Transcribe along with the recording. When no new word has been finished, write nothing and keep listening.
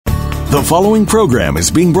The following program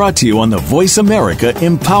is being brought to you on the Voice America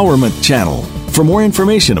Empowerment Channel. For more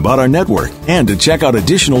information about our network and to check out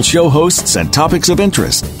additional show hosts and topics of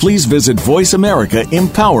interest, please visit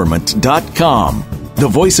voiceamericaempowerment.com. The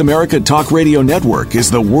Voice America Talk Radio Network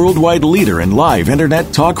is the worldwide leader in live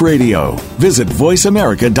Internet talk radio. Visit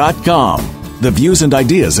voiceamerica.com. The views and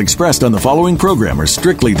ideas expressed on the following program are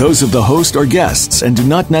strictly those of the host or guests and do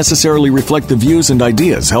not necessarily reflect the views and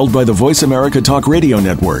ideas held by the Voice America Talk Radio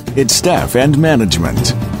Network, its staff, and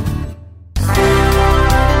management.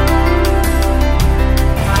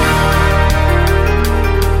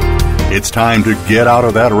 It's time to get out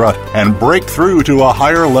of that rut and break through to a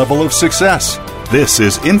higher level of success. This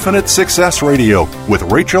is Infinite Success Radio with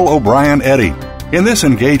Rachel O'Brien Eddy. In this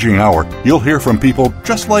engaging hour, you'll hear from people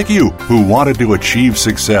just like you who wanted to achieve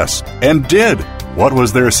success and did. What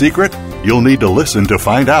was their secret? You'll need to listen to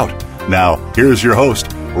find out. Now, here's your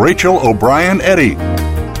host, Rachel O'Brien Eddy.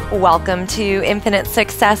 Welcome to Infinite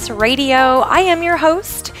Success Radio. I am your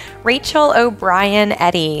host, Rachel O'Brien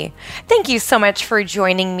Eddy. Thank you so much for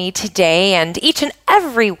joining me today and each and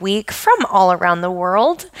every week from all around the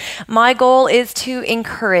world. My goal is to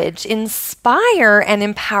encourage, inspire, and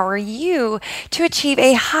empower you to achieve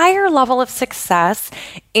a higher level of success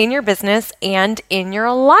in your business and in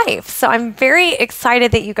your life. So I'm very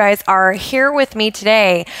excited that you guys are here with me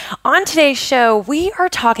today. On today's show, we are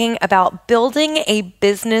talking about building a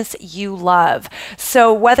business you love.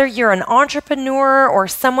 So whether you're an entrepreneur or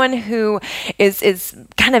someone who is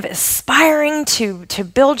kind of aspiring to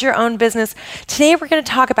build your own business, today we're going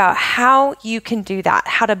to talk about how you can do that,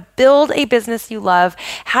 how to build a business you love,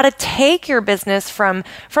 how to take your business from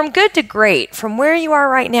good to great, from where you are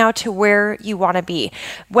right now to where you want to be.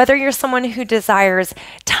 Whether you're someone who desires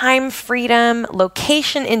time freedom,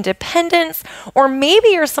 location independence, or maybe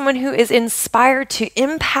you're someone who is inspired to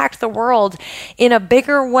impact the world in a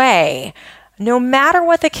bigger way. No matter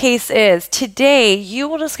what the case is, today you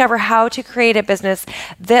will discover how to create a business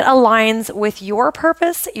that aligns with your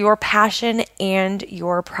purpose, your passion, and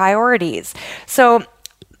your priorities. So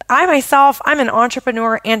I myself, I'm an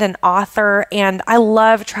entrepreneur and an author, and I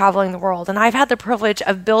love traveling the world. And I've had the privilege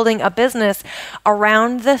of building a business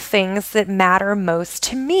around the things that matter most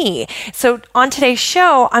to me. So on today's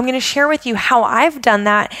show, I'm going to share with you how I've done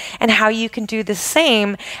that and how you can do the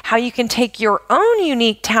same, how you can take your own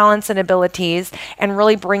unique talents and abilities and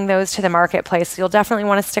really bring those to the marketplace. So you'll definitely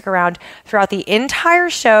want to stick around throughout the entire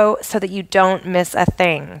show so that you don't miss a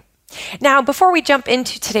thing. Now, before we jump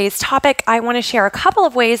into today's topic, I want to share a couple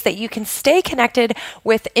of ways that you can stay connected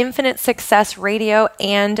with Infinite Success Radio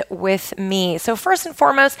and with me. So first and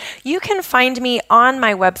foremost, you can find me on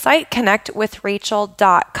my website,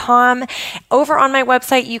 connectwithrachel.com. Over on my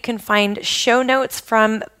website, you can find show notes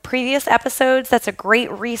from previous episodes. That's a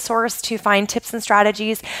great resource to find tips and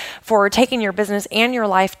strategies for taking your business and your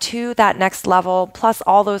life to that next level, plus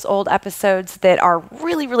all those old episodes that are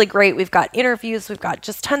really, really great. We've got interviews. We've got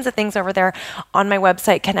just tons of things over there on my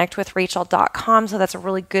website, connectwithrachel.com. So that's a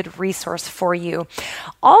really good resource for you.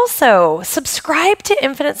 Also, subscribe to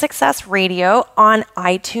Infinite Success Radio on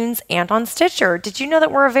iTunes and on Stitcher. Did you know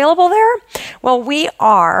that we're available there? Well, we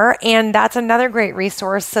are, and that's another great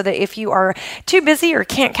resource so that if you are too busy or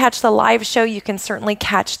can't catch the live show, you can certainly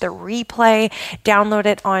catch the replay, download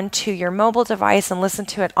it onto your mobile device and listen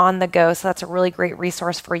to it on the go. So that's a really great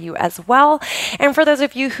resource for you as well. And for those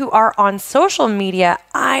of you who are on social media,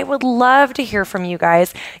 I would love to hear from you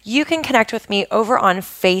guys. You can connect with me over on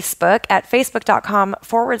Facebook at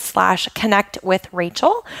facebook.com/connect with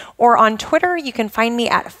Rachel, or on Twitter, you can find me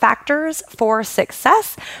at Factors for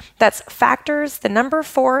Success. That's Factors, the number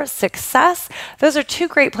 4 Success. Those are two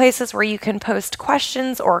great places where you can post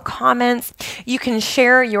questions or comments. You can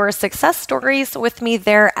share your success stories with me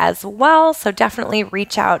there as well. So definitely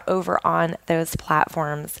reach out over on those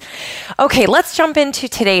platforms. Okay, let's jump into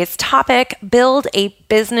today's topic, build a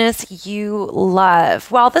business you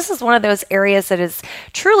love. Well, this is one of those areas that is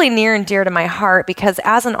truly near and dear to my heart because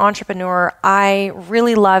as an entrepreneur, I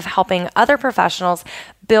really love helping other professionals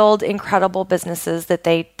build incredible businesses that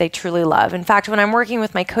they truly love. In fact, when I'm working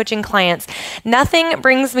with my coaching clients, nothing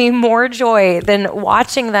brings me more joy than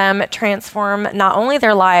watching them transform not only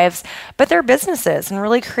their lives, but their businesses and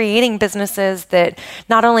really creating businesses that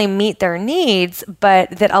not only meet their needs, but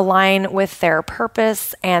that align with their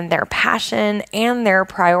purpose and their passion and their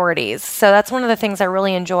priorities. So that's one of the things I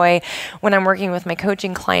really enjoy when I'm working with my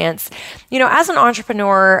coaching clients. You know, as an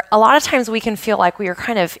entrepreneur, a lot of times we can feel like we are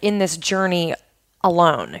kind of in this journey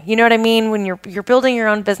alone. You know what I mean? When you're building your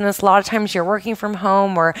own business, a lot of times you're working from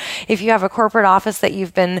home, or if you have a corporate office that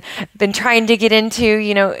you've been trying to get into,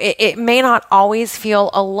 it may not always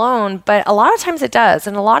feel alone, but a lot of times it does.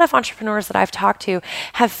 And a lot of entrepreneurs that I've talked to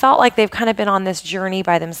have felt like they've kind of been on this journey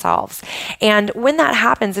by themselves. And when that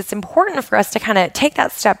happens, it's important for us to kind of take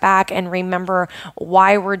that step back and remember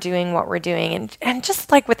why we're doing what we're doing. And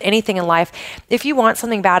just like with anything in life, if you want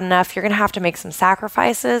something bad enough, you're going to have to make some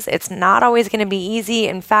sacrifices. It's not always going to be easy.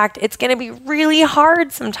 In fact, it's going to be really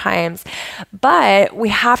hard sometimes, but we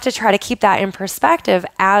have to try to keep that in perspective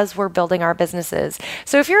as we're building our businesses.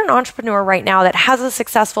 So if you're an entrepreneur right now that has a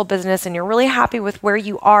successful business and you're really happy with where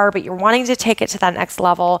you are, but you're wanting to take it to that next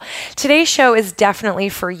level, today's show is definitely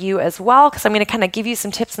for you as well, because I'm going to kind of give you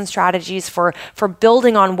some tips and strategies for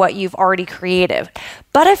building on what you've already created.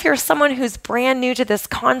 But if you're someone who's brand new to this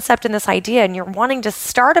concept and this idea and you're wanting to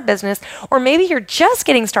start a business, or maybe you're just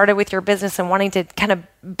getting started with your business and wanting to kind of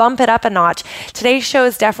bump it up a notch, today's show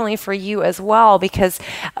is definitely for you as well, because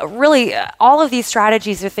really all of these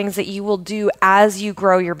strategies are things that you will do as you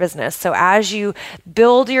grow your business. So as you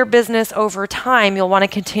build your business over time, you'll want to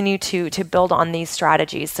continue to build on these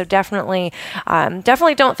strategies. So definitely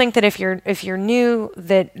don't think that if you're new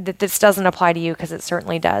that this doesn't apply to you, because it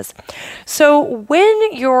certainly does. So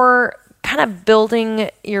when you're kind of building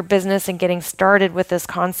your business and getting started with this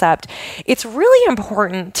concept, it's really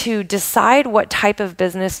important to decide what type of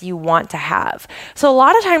business you want to have. So a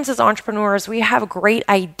lot of times as entrepreneurs, we have great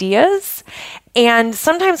ideas, and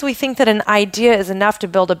sometimes we think that an idea is enough to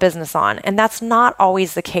build a business on, and that's not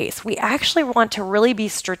always the case. We actually want to really be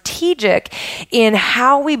strategic in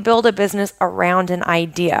how we build a business around an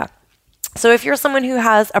idea. So if you're someone who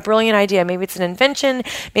has a brilliant idea, maybe it's an invention,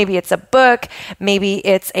 maybe it's a book, maybe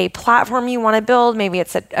it's a platform you want to build, maybe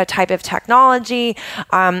it's a type of technology,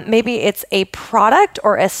 maybe it's a product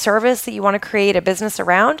or a service that you want to create a business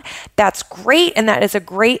around, that's great, and that is a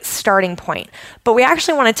great starting point. But we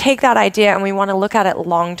actually want to take that idea and we want to look at it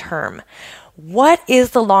long term. What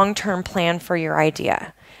is the long-term plan for your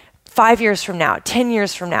idea? 5 years from now, 10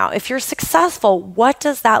 years from now, if you're successful, what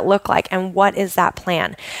does that look like, and what is that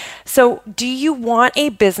plan? So do you want a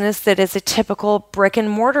business that is a typical brick and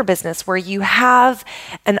mortar business where you have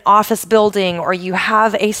an office building or you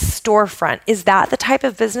have a storefront? Is that the type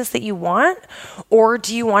of business that you want? Or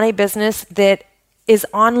do you want a business that is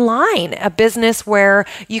online, a business where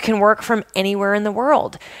you can work from anywhere in the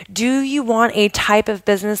world? Do you want a type of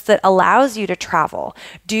business that allows you to travel?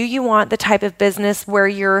 Do you want the type of business where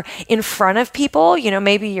you're in front of people?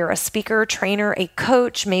 Maybe you're a speaker, trainer, a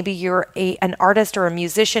coach, maybe you're an artist or a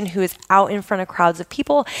musician who is out in front of crowds of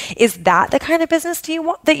people. Is that the kind of business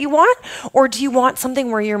that you want? Or do you want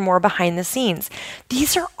something where you're more behind the scenes?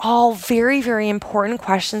 These are all very, very important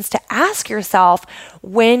questions to ask yourself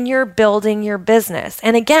when you're building your business.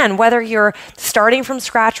 And again, whether you're starting from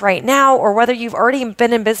scratch right now or whether you've already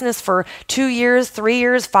been in business for 2 years, 3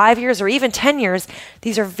 years, 5 years, or even 10 years,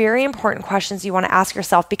 these are very important questions you want to ask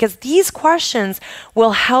yourself, because these questions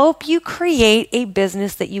will help you create a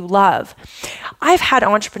business that you love. I've had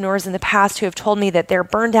entrepreneurs in the past who have told me that they're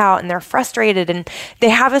burned out and they're frustrated and they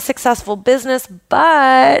have a successful business,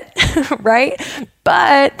 but, right?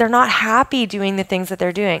 But they're not happy doing the things that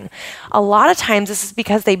they're doing. A lot of times this is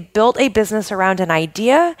because they built a business around an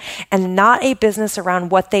idea and not a business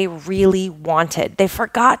around what they really wanted. They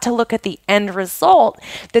forgot to look at the end result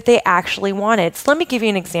that they actually wanted. So let me give you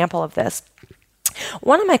an example of this.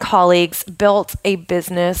 One of my colleagues built a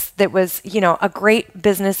business that was, a great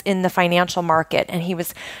business in the financial market, and he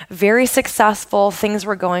was very successful. Things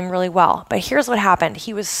were going really well. But here's what happened.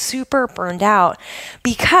 He was super burned out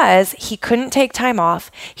because he couldn't take time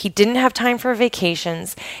off. He didn't have time for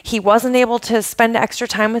vacations. He wasn't able to spend extra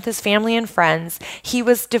time with his family and friends. He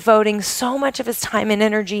was devoting so much of his time and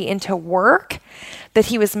energy into work that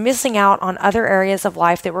he was missing out on other areas of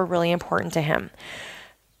life that were really important to him.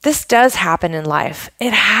 This does happen in life.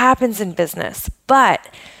 It happens in business. But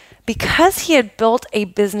because he had built a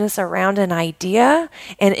business around an idea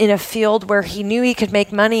and in a field where he knew he could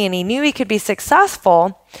make money and he knew he could be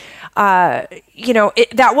successful, that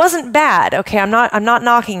wasn't bad. Okay, I'm not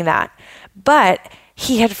knocking that. But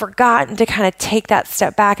he had forgotten to kind of take that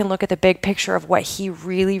step back and look at the big picture of what he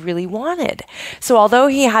really, really wanted. So although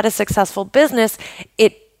he had a successful business,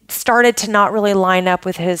 it started to not really line up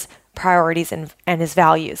with his priorities and his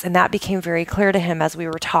values. And that became very clear to him as we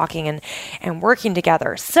were talking and working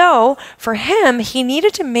together. So for him, he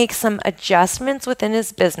needed to make some adjustments within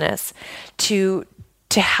his business to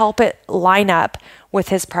help it line up with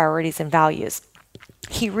his priorities and values.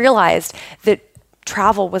 He realized that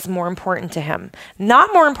travel was more important to him.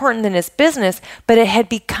 Not more important than his business, but it had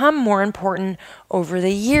become more important over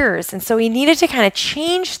the years. And so he needed to kind of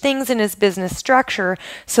change things in his business structure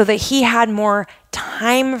so that he had more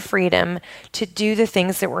time freedom to do the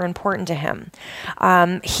things that were important to him.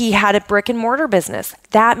 He had a brick and mortar business.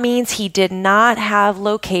 That means he did not have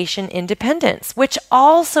location independence, which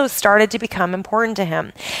also started to become important to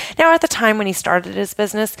him. Now, at the time when he started his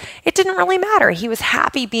business, it didn't really matter. He was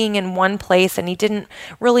happy being in one place, and he didn't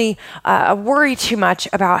really worry too much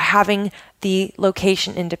about having the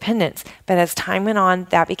location independence. But as time went on,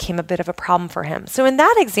 that became a bit of a problem for him. So in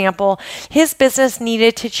that example, his business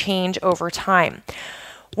needed to change over time.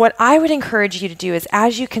 What I would encourage you to do is,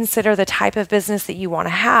 as you consider the type of business that you want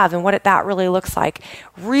to have and what that really looks like,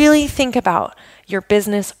 really think about your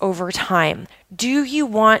business over time. Do you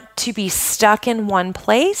want to be stuck in one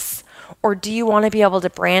place, or do you want to be able to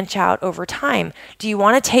branch out over time? Do you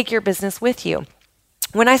want to take your business with you?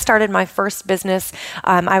 When I started my first business,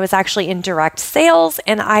 I was actually in direct sales,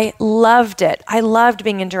 and I loved it. I loved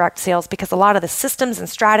being in direct sales because a lot of the systems and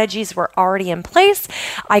strategies were already in place.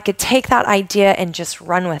 I could take that idea and just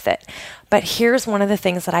run with it. But here's one of the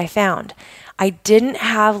things that I found. I didn't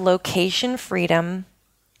have location freedom.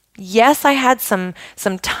 Yes, I had some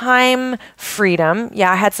time freedom.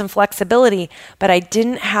 Yeah, I had some flexibility, but I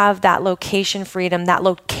didn't have that location freedom. That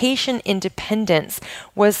location independence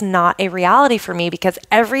was not a reality for me because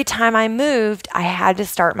every time I moved, I had to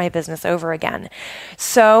start my business over again.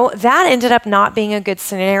 So that ended up not being a good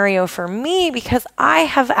scenario for me because I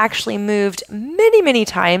have actually moved many, many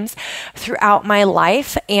times throughout my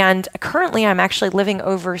life, and currently I'm actually living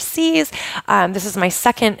overseas. This is my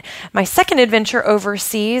second adventure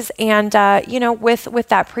overseas. And, with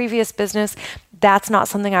that previous business, that's not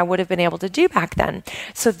something I would have been able to do back then.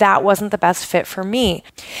 So that wasn't the best fit for me.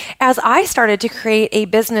 As I started to create a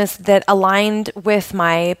business that aligned with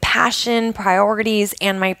my passion, priorities,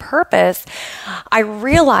 and my purpose, I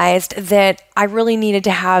realized that I really needed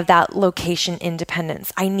to have that location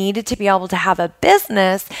independence. I needed to be able to have a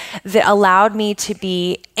business that allowed me to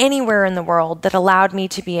be anywhere in the world, that allowed me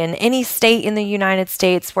to be in any state in the United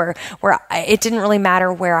States where it didn't really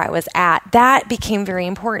matter where I was at. That became very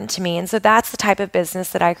important to me. And so that's the type of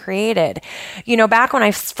business that I created. Back when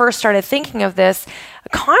I first started thinking of this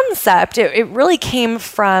concept, it really came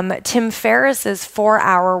from Tim Ferriss's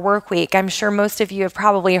 4-Hour Workweek. I'm sure most of you have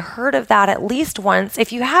probably heard of that at least once.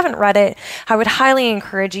 If you haven't read it, I would highly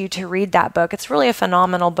encourage you to read that book. It's really a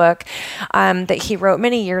phenomenal book that he wrote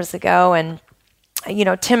many years ago, and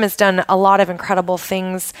Tim has done a lot of incredible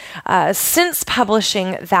things since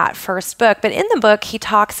publishing that first book. But in the book, he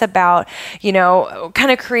talks about,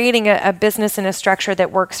 kind of creating a business and a structure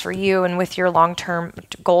that works for you and with your long-term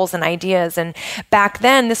goals and ideas. And back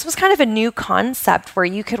then, this was kind of a new concept where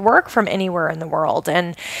you could work from anywhere in the world.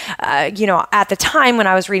 And, at the time when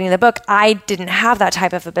I was reading the book, I didn't have that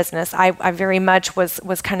type of a business. I very much was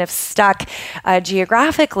kind of stuck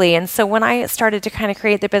geographically. And so when I started to kind of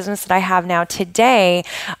create the business that I have now today,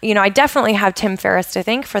 I definitely have Tim Ferriss to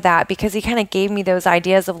thank for that because he kind of gave me those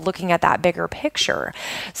ideas of looking at that bigger picture.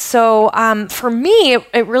 So for me,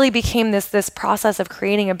 it really became this process of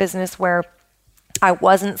creating a business where I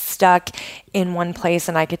wasn't stuck in one place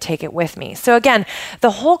and I could take it with me. So again,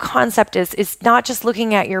 the whole concept is not just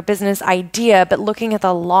looking at your business idea, but looking at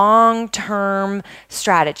the long-term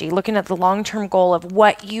strategy, looking at the long-term goal of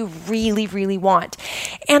what you really, really want.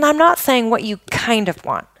 And I'm not saying what you kind of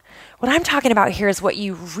want. What I'm talking about here is what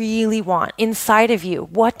you really want inside of you.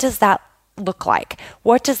 What does that look like?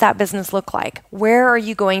 What does that business look like? Where are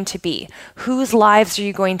you going to be? Whose lives are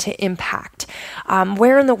you going to impact?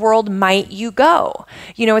 Where in the world might you go?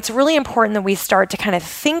 It's really important that we start to kind of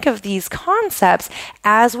think of these concepts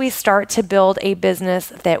as we start to build a business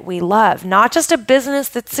that we love. Not just a business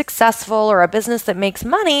that's successful or a business that makes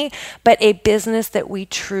money, but a business that we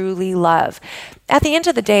truly love. At the end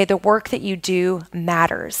of the day, the work that you do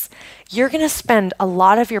matters. You're going to spend a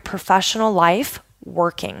lot of your professional life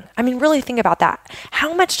working. I mean, really think about that.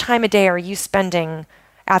 How much time a day are you spending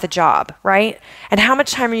at the job, right? And how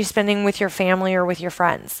much time are you spending with your family or with your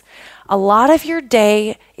friends? A lot of your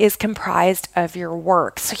day is comprised of your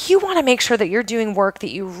work. So you want to make sure that you're doing work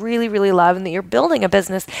that you really, really love and that you're building a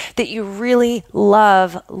business that you really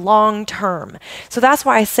love long term. So that's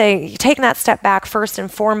why I say you're taking that step back first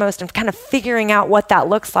and foremost and kind of figuring out what that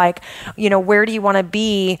looks like. Where do you want to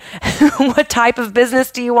be? What type of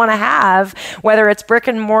business do you want to have? Whether it's brick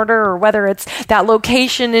and mortar or whether it's that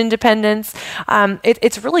location independence.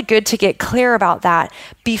 It's really good to get clear about that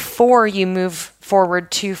before you move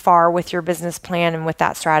forward too far with your business plan and with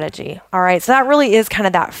that strategy. All right. So that really is kind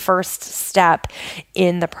of that first step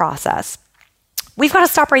in the process. We've got to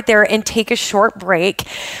stop right there and take a short break.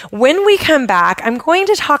 When we come back, I'm going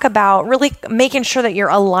to talk about really making sure that you're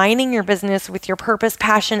aligning your business with your purpose,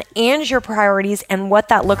 passion, and your priorities and what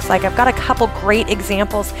that looks like. I've got a couple great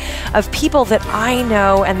examples of people that I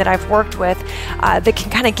know and that I've worked with that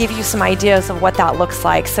can kind of give you some ideas of what that looks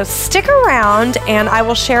like. So stick around and I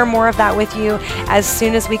will share more of that with you as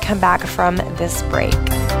soon as we come back from this break.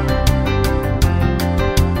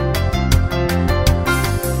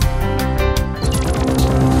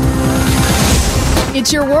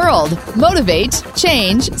 It's your world. Motivate,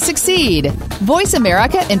 change, succeed.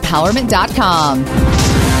 VoiceAmericaEmpowerment.com.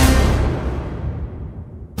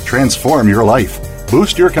 Transform your life,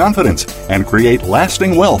 boost your confidence, and create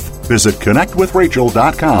lasting wealth. Visit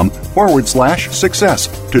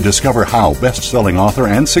connectwithrachel.com/success to discover how best-selling author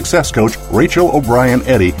and success coach Rachel O'Brien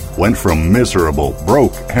Eddy went from miserable,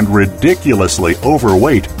 broke, and ridiculously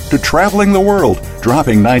overweight to traveling the world,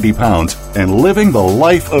 dropping 90 pounds, and living the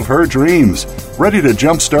life of her dreams. Ready to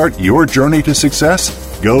jumpstart your journey to success?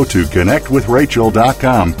 Go to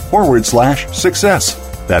connectwithrachel.com/success.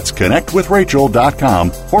 That's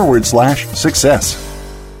connectwithrachel.com/success.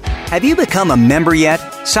 Have you become a member yet?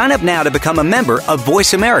 Sign up now to become a member of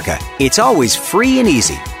Voice America. It's always free and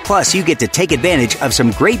easy. Plus, you get to take advantage of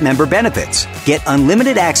some great member benefits. Get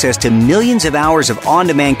unlimited access to millions of hours of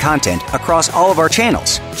on-demand content across all of our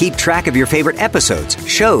channels. Keep track of your favorite episodes,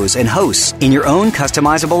 shows, and hosts in your own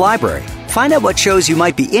customizable library. Find out what shows you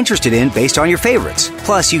might be interested in based on your favorites.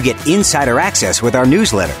 Plus, you get insider access with our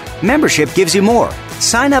newsletter. Membership gives you more.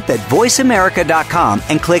 Sign up at voiceamerica.com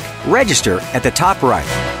and click register at the top right.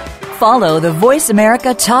 Follow the Voice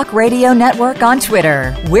America Talk Radio Network on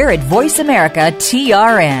Twitter. We're at Voice America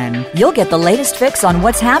TRN. You'll get the latest fix on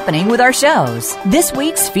what's happening with our shows, this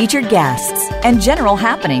week's featured guests, and general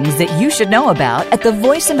happenings that you should know about at the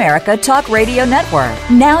Voice America Talk Radio Network.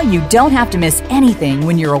 Now you don't have to miss anything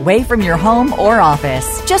when you're away from your home or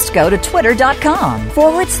office. Just go to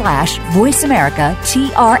twitter.com/Voice America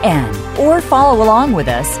TRN or follow along with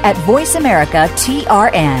us at Voice America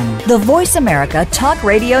TRN, the Voice America Talk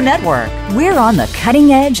Radio Network. We're on the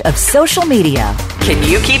cutting edge of social media. Can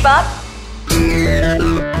you keep up?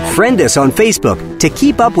 Friend us on Facebook to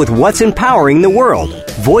keep up with what's empowering the world.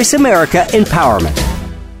 Voice America Empowerment.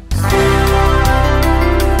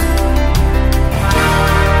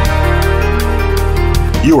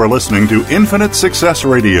 You are listening to Infinite Success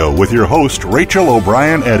Radio with your host, Rachel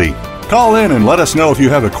O'Brien Eddy. Call in and let us know if you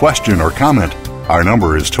have a question or comment. Our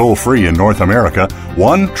number is toll-free in North America,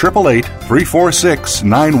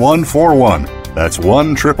 1-888-346-9141. That's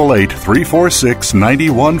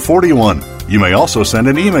 1-888-346-9141. You may also send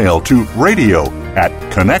an email to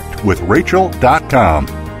radio@connectwithrachel.com.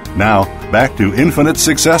 Now, back to Infinite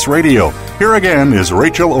Success Radio. Here again is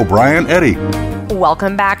Rachel O'Brien Eddy.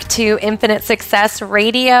 Welcome back to Infinite Success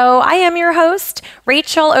Radio. I am your host,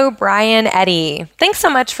 Rachel O'Brien Eddy. Thanks so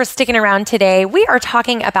much for sticking around today. We are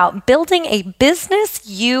talking about building a business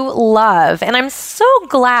you love. And I'm so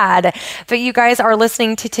glad that you guys are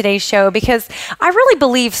listening to today's show because I really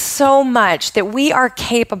believe so much that we are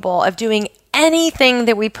capable of doing anything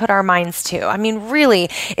that we put our minds to. I mean, really,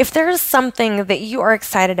 if there's something that you are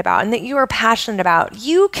excited about and that you are passionate about,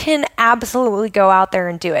 you can absolutely go out there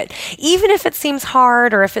and do it. Even if it seems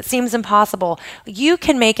hard or if it seems impossible, you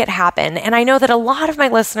can make it happen. And I know that a lot of my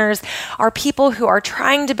listeners are people who are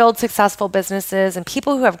trying to build successful businesses and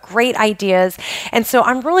people who have great ideas. And so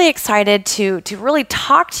I'm really excited to really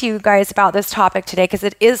talk to you guys about this topic today because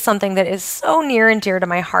it is something that is so near and dear to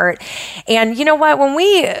my heart. And you know what? When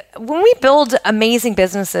we build amazing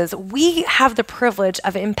businesses, we have the privilege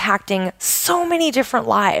of impacting so many different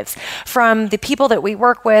lives, from the people that we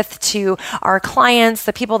work with to our clients,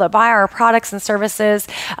 the people that buy our products and services,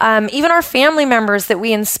 even our family members that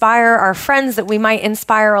we inspire, our friends that we might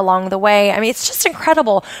inspire along the way. I mean, it's just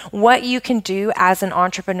incredible what you can do as an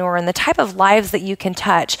entrepreneur and the type of lives that you can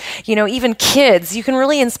touch. You know, even kids, you can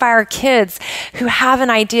really inspire kids who have an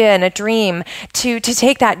idea and a dream to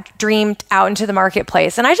take that dream out into the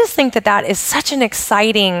marketplace. And I just think that is such an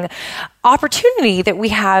exciting opportunity that we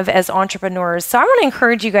have as entrepreneurs. So I want to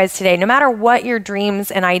encourage you guys today, no matter what your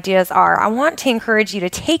dreams and ideas are, I want to encourage you to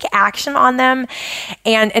take action on them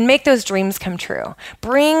and make those dreams come true.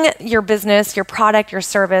 Bring your business, your product, your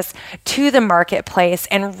service to the marketplace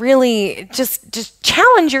and really just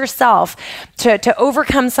challenge yourself to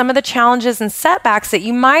overcome some of the challenges and setbacks that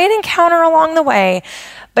you might encounter along the way.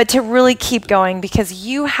 but to really keep going because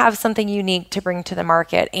you have something unique to bring to the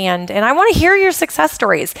market. And I want to hear your success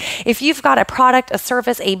stories. If you've got a product, a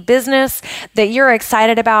service, a business that you're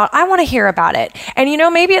excited about, I want to hear about it. And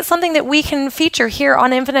maybe it's something that we can feature here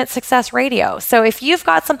on Infinite Success Radio. So if you've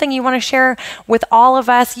got something you want to share with all of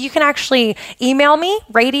us, you can actually email me,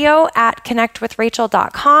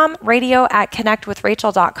 radio@connectwithrachel.com,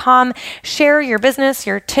 radio@connectwithrachel.com. Share your business,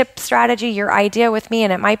 your tip, strategy, your idea with me,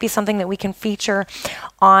 and it might be something that we can feature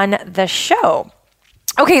on the show.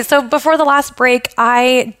 Okay, so before the last break,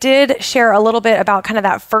 I did share a little bit about kind of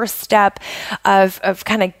that first step of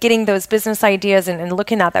kind of getting those business ideas and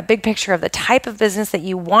looking at that big picture of the type of business that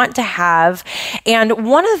you want to have. And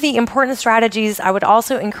one of the important strategies I would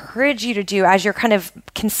also encourage you to do as you're kind of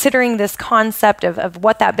considering this concept of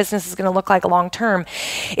what that business is going to look like long term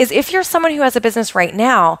is if you're someone who has a business right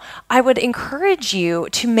now, I would encourage you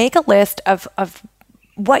to make a list of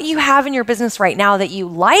what you have in your business right now that you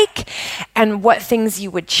like and what things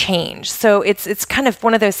you would change. So it's kind of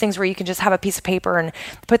one of those things where you can just have a piece of paper and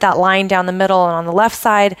put that line down the middle, and on the left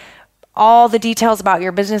side, all the details about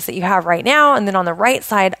your business that you have right now, and then on the right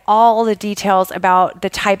side, all the details about the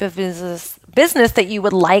type of business that you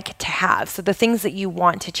would like to have. So the things that you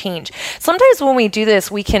want to change. Sometimes when we do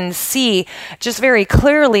this, we can see just very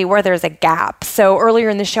clearly where there's a gap. So earlier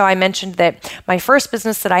in the show, I mentioned that my first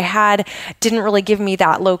business that I had didn't really give me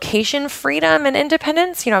that location freedom and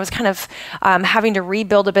independence. I was kind of having to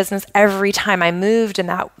rebuild a business every time I moved, and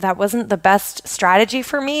that wasn't the best strategy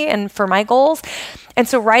for me and for my goals. And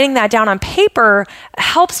so writing that down on paper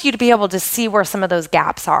helps you to be able to see where some of those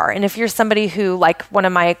gaps are. And if you're somebody who, like one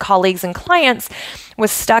of my colleagues and clients, was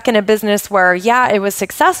stuck in a business where, it was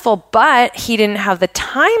successful, but he didn't have the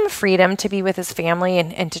time freedom to be with his family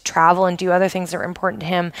and to travel and do other things that are important to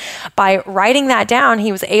him, by writing that down,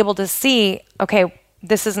 he was able to see, okay,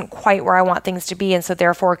 this isn't quite where I want things to be, and so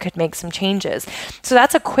therefore could make some changes. So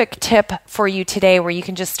that's a quick tip for you today, where you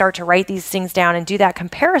can just start to write these things down and do that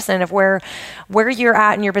comparison of where you're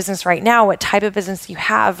at in your business right now, what type of business you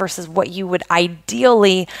have versus what you would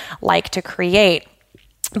ideally like to create.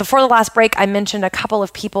 Before the last break, I mentioned a couple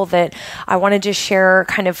of people that I wanted to share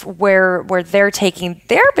kind of where they're taking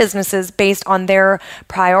their businesses based on their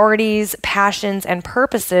priorities, passions, and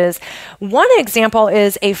purposes. One example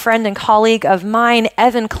is a friend and colleague of mine,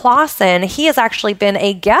 Evan Clausen. He has actually been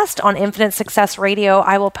a guest on Infinite Success Radio.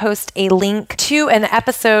 I will post a link to an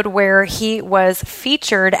episode where he was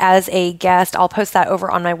featured as a guest. I'll post that over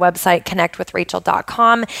on my website,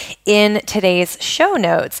 connectwithrachel.com, in today's show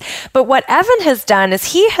notes. But what Evan has done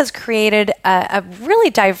is he has created a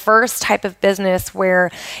really diverse type of business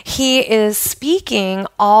where he is speaking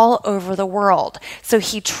all over the world. So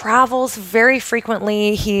he travels very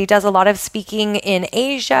frequently. He does a lot of speaking in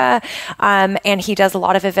Asia, and he does a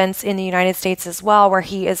lot of events in the United States as well, where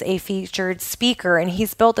he is a featured speaker. And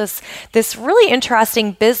he's built this really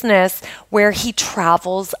interesting business where he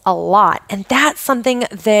travels a lot. And that's something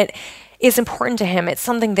that is important to him. It's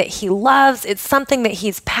something that he loves. It's something that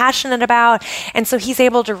he's passionate about. And so he's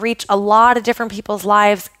able to reach a lot of different people's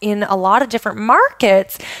lives in a lot of different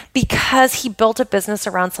markets because he built a business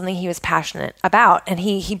around something he was passionate about. And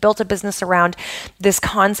he built a business around this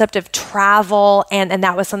concept of travel, and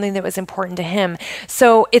that was something that was important to him.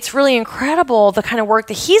 So it's really incredible the kind of work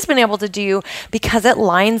that he's been able to do because it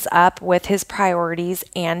lines up with his priorities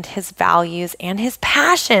and his values and his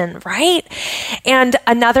passion, right? And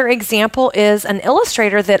another example is an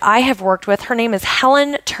illustrator that I have worked with. Her name is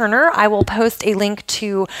Helen Turner. I will post a link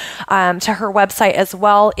to her website as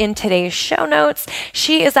well in today's show notes.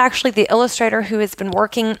 She is actually the illustrator who has been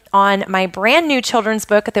working on my brand new children's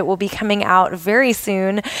book that will be coming out very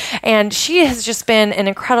soon. And she has just been an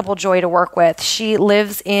incredible joy to work with. She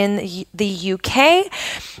lives in the UK.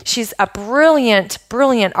 She's a brilliant,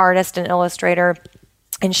 brilliant artist and illustrator.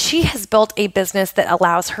 And she has built a business that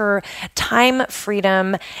allows her time,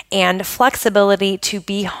 freedom, and flexibility to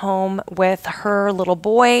be home with her little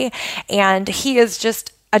boy. And he is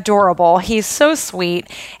just adorable. He's so sweet.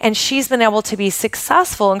 And she's been able to be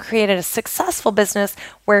successful and created a successful business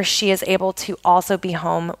where she is able to also be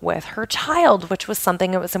home with her child, which was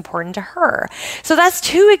something that was important to her. So that's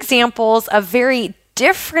two examples of very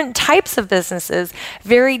different types of businesses,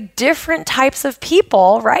 very different types of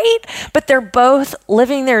people, right? But they're both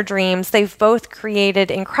living their dreams. They've both created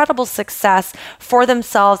incredible success for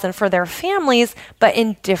themselves and for their families, but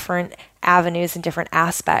in different avenues and different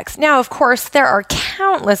aspects. Now, of course, there are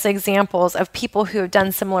countless examples of people who have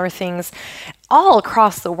done similar things all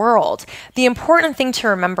across the world. The important thing to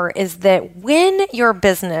remember is that when your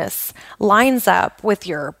business lines up with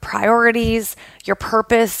your priorities, your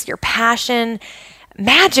purpose, your passion,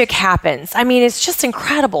 magic happens. I mean, it's just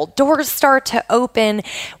incredible. Doors start to open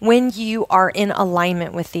when you are in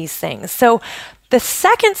alignment with these things. So the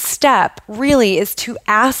second step really is to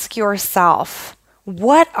ask yourself,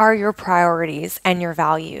 what are your priorities and your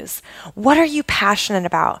values? What are you passionate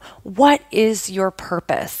about? What is your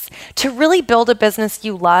purpose? To really build a business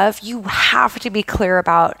you love, you have to be clear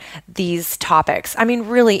about these topics. I mean,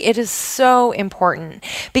 really, it is so important,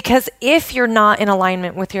 because if you're not in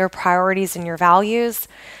alignment with your priorities and your values,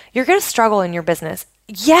 you're going to struggle in your business.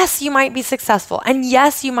 Yes, you might be successful, and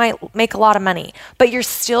yes, you might make a lot of money, but you're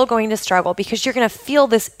still going to struggle because you're going to feel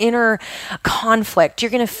this inner conflict.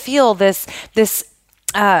 You're going to feel this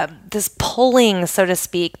pulling, so to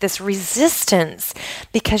speak, this resistance,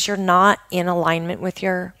 because you're not in alignment with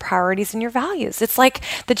your priorities and your values. It's like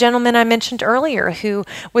the gentleman I mentioned earlier who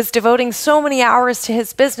was devoting so many hours to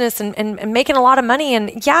his business and making a lot of money.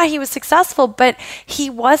 And yeah, he was successful, but he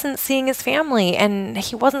wasn't seeing his family, and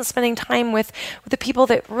he wasn't spending time with the people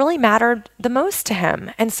that really mattered the most to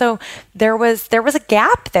him. And so there was a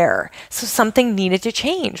gap there. So something needed to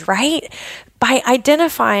change, right? By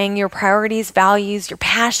identifying your priorities, values, your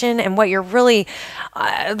passion, and what you're really,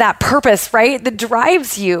 that purpose, right, that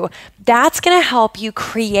drives you, that's going to help you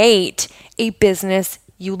create a business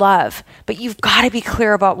you love. But you've got to be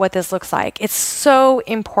clear about what this looks like. It's so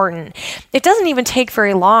important. It doesn't even take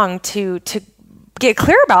very long to get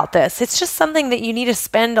clear about this. It's just something that you need to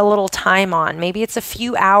spend a little time on. Maybe it's a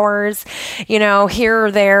few hours, here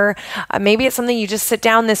or there. Maybe it's something you just sit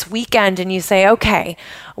down this weekend and you say, okay,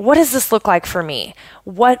 what does this look like for me?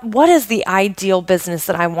 What is the ideal business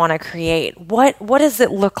that I want to create? What does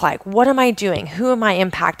it look like? What am I doing? Who am I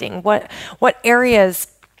impacting? What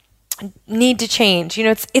areas need to change?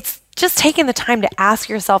 It's just taking the time to ask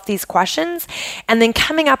yourself these questions and then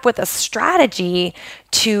coming up with a strategy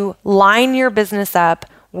to line your business up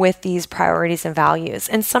with these priorities and values.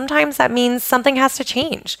 And sometimes that means something has to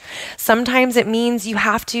change. Sometimes it means you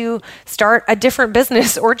have to start a different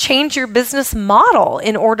business or change your business model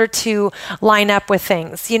in order to line up with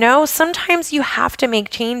things. Sometimes you have to make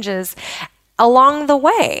changes along the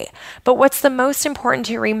way. But what's the most important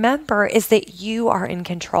to remember is that you are in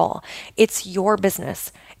control. It's your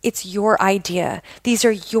business. It's your idea. These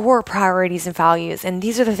are your priorities and values, and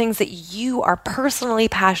these are the things that you are personally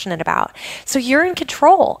passionate about. So you're in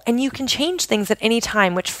control, and you can change things at any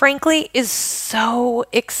time, which frankly is so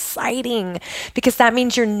exciting, because that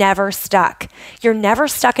means you're never stuck. You're never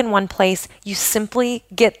stuck in one place. You simply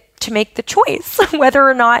get to make the choice whether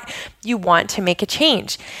or not you want to make a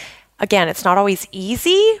change. Again, it's not always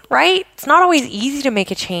easy, right? It's not always easy to make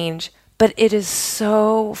a change, but it is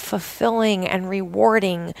so fulfilling and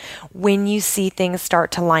rewarding when you see things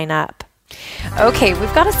start to line up. Okay,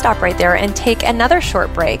 we've got to stop right there and take another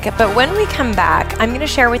short break. But when we come back, I'm going to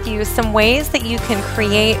share with you some ways that you can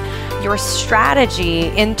create your strategy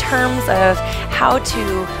in terms of how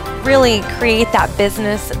to really create that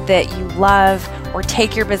business that you love, or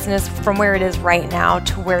take your business from where it is right now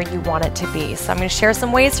to where you want it to be. So I'm going to share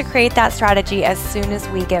some ways to create that strategy as soon as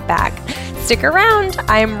we get back. Stick around.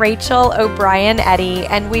 I'm Rachel O'Brien Eddy,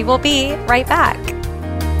 and we will be right back.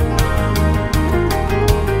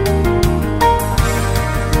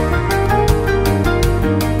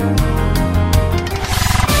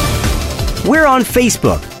 We're on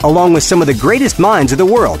Facebook, along with some of the greatest minds of the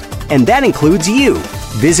world, and that includes you.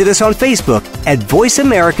 Visit us on Facebook at Voice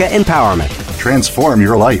America Empowerment. Transform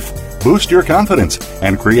your life, boost your confidence,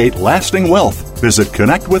 and create lasting wealth. Visit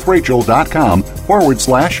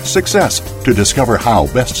connectwithrachel.com/success to discover how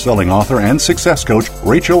best-selling author and success coach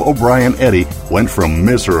Rachel O'Brien Eddy went from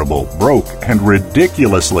miserable, broke, and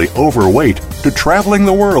ridiculously overweight to traveling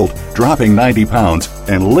the world, dropping 90 pounds,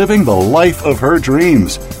 and living the life of her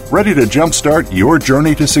dreams. Ready to jumpstart your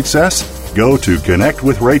journey to success? Go to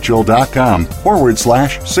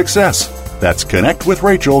connectwithrachel.com/success. That's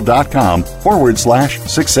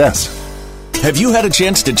connectwithrachel.com/success. Have you had a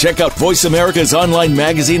chance to check out Voice America's online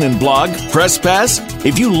magazine and blog, Press Pass?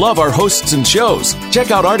 If you love our hosts and shows,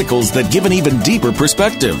 check out articles that give an even deeper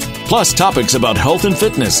perspective. Plus topics about health and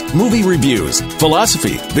fitness, movie reviews,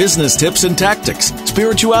 philosophy, business tips and tactics,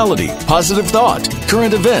 spirituality, positive thought,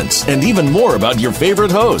 current events, and even more about your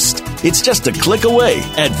favorite host. It's just a click away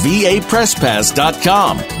at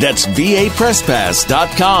vapresspass.com. That's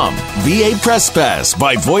vapresspass.com. VA Press Pass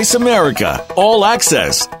by Voice America. All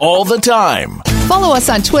access, all the time. Follow us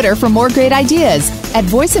on Twitter for more great ideas at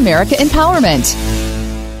Voice America Empowerment.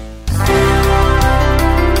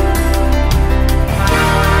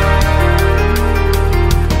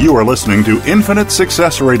 You are listening to Infinite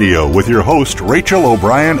Success Radio with your host, Rachel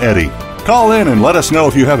O'Brien Eddy. Call in and let us know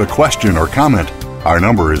if you have a question or comment. Our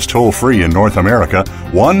number is toll-free in North America,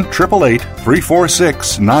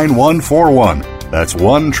 1-888-346-9141. That's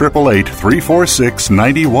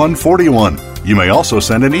 1-888-346-9141. You may also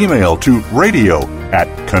send an email to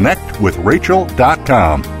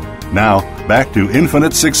radio@connectwithrachel.com. Now, back to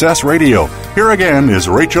Infinite Success Radio. Here again is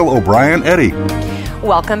Rachel O'Brien Eddy.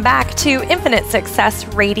 Welcome back to Infinite Success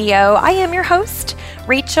Radio. I am your host,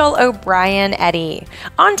 Rachel O'Brien Eddy.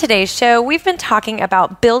 On today's show, we've been talking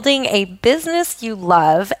about building a business you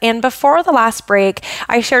love. And before the last break,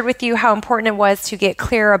 I shared with you how important it was to get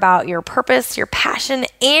clear about your purpose, your passion,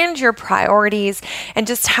 and your priorities, and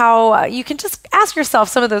just how you can just ask yourself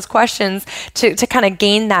some of those questions to kind of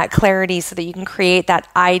gain that clarity so that you can create that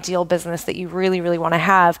ideal business that you really, really want to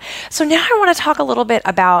have. So now I want to talk a little bit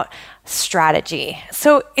about strategy.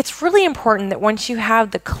 So it's really important that once you have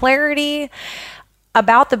the clarity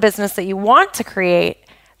about the business that you want to create,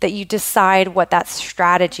 that you decide what that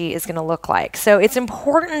strategy is going to look like. So it's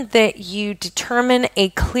important that you determine a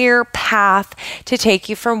clear path to take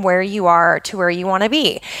you from where you are to where you want to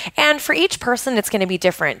be. And for each person, it's going to be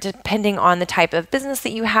different depending on the type of business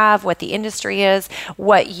that you have, what the industry is,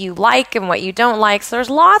 what you like and what you don't like. So there's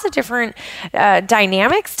lots of different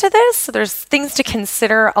dynamics to this. So there's things to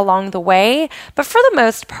consider along the way. But for the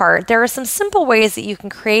most part, there are some simple ways that you can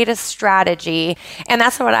create a strategy. And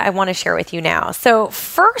that's what I want to share with you now. So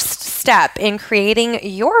first step in creating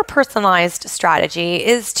your personalized strategy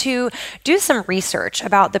is to do some research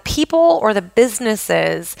about the people or the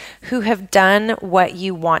businesses who have done what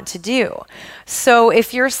you want to do. So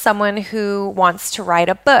if you're someone who wants to write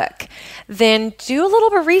a book, then do a little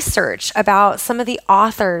bit of research about some of the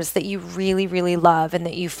authors that you really, really love and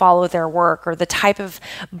that you follow their work or the type of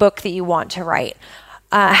book that you want to write.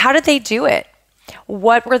 How did they do it?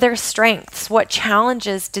 What were their strengths? What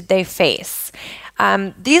challenges did they face?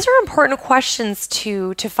 These are important questions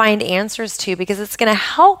to find answers to because it's going to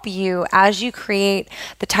help you as you create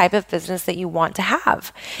the type of business that you want to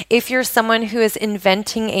have. If you're someone who is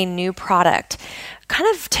inventing a new product,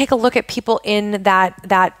 kind of take a look at people in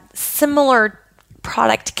that similar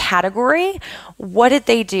product category. What did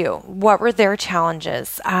they do? What were their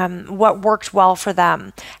challenges? What worked well for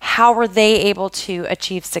them? How were they able to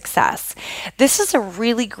achieve success? This is a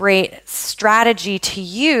really great strategy to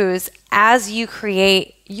use as you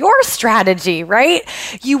create your strategy, right?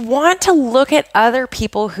 You want to look at other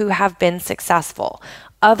people who have been successful,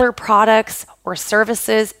 other products or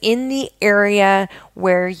services in the area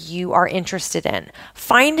where you are interested in.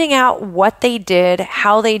 Finding out what they did,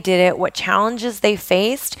 how they did it, what challenges they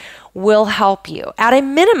faced will help you. At a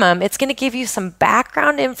minimum, it's going to give you some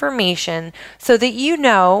background information so that you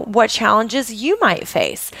know what challenges you might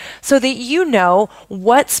face, so that you know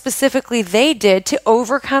what specifically they did to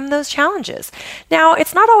overcome those challenges. Now,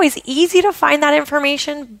 it's not always easy to find that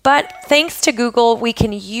information, but thanks to Google, we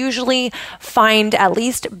can usually find at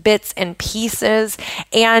least bits and pieces.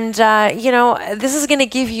 And, this is going to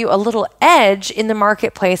give you a little edge in the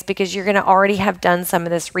marketplace because you're going to already have done some of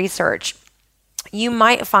this research. You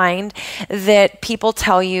might find that people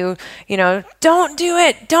tell you, don't do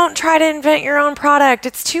it. Don't try to invent your own product.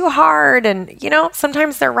 It's too hard. And,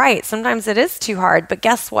 sometimes they're right. Sometimes it is too hard. But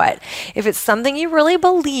guess what? If it's something you really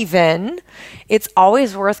believe in, it's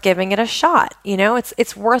always worth giving it a shot.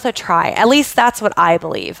 It's worth a try. At least that's what I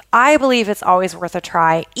believe. I believe it's always worth a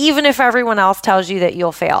try, even if everyone else tells you that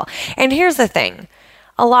you'll fail. And here's the thing.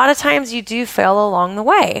 A lot of times you do fail along the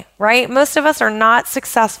way, right? Most of us are not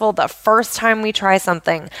successful the first time we try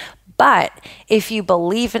something. But if you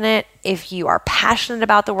believe in it, if you are passionate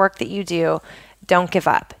about the work that you do, don't give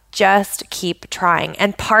up. Just keep trying.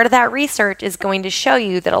 And part of that research is going to show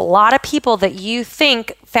you that a lot of people that you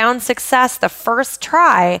think found success the first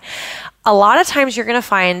try, a lot of times you're going to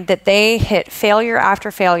find that they hit failure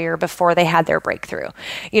after failure before they had their breakthrough.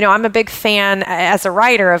 I'm a big fan, as a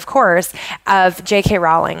writer, of course, of J.K.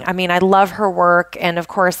 Rowling. I mean, I love her work. And of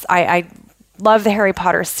course, I love the Harry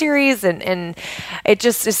Potter series, and it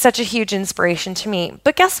just is such a huge inspiration to me.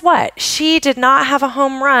 But guess what? She did not have a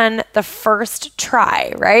home run the first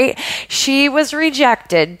try, right? She was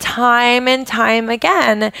rejected time and time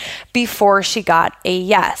again before she got a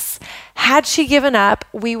yes. Had she given up,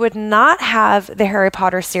 we would not have the Harry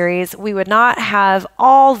Potter series. We would not have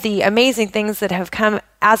all the amazing things that have come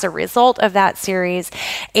as a result of that series.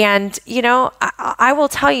 And, I will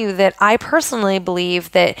tell you that I personally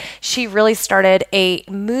believe that she really started a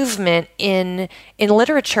movement in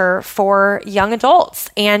literature for young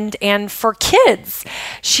adults and for kids.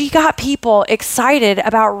 She got people excited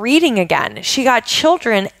about reading again. She got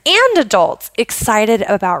children and adults excited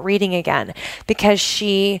about reading again because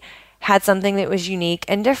she had something that was unique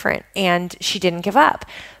and different, and she didn't give up.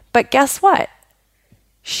 But guess what?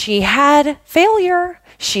 she had failure.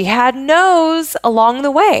 She had no's along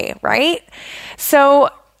the way, right? So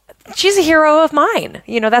she's a hero of mine.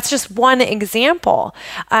 That's just one example.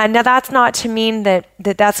 Now, that's not to mean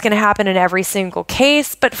that's going to happen in every single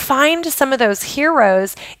case, but find some of those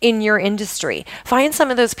heroes in your industry. Find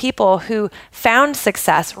some of those people who found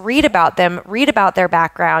success, read about them, read about their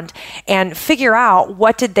background, and figure out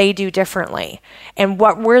what did they do differently and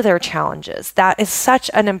what were their challenges. That is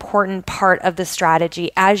such an important part of the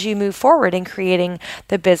strategy as you move forward in creating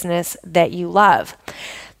the business that you love.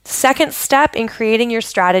 Second step in creating your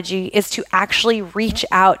strategy is to actually reach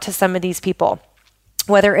out to some of these people.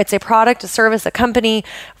 Whether it's a product, a service, a company,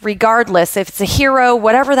 regardless, if it's a hero,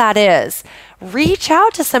 whatever that is, reach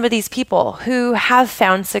out to some of these people who have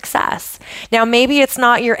found success. Now, maybe it's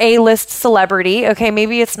not your A-list celebrity, okay?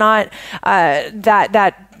 Maybe it's not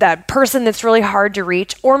that person that's really hard to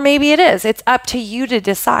reach, or maybe it is. It's up to you to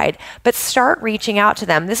decide, but start reaching out to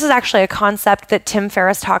them. This is actually a concept that Tim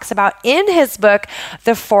Ferriss talks about in his book,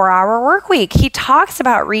 The 4-Hour Workweek. He talks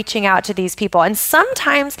about reaching out to these people, and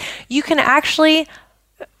sometimes you can actually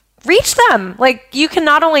reach them. Like, you can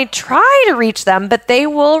not only try to reach them, but they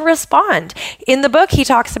will respond. In the book, he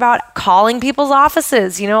talks about calling people's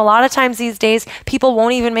offices. A lot of times these days, people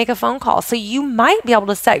won't even make a phone call. So you might be able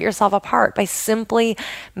to set yourself apart by simply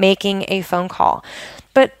making a phone call.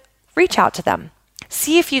 But reach out to them.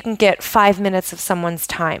 See if you can get 5 minutes of someone's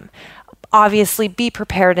time. Obviously, be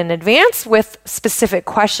prepared in advance with specific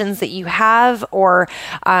questions that you have, or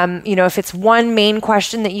if it's one main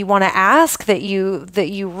question that you want to ask, that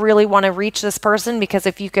you really want to reach this person, because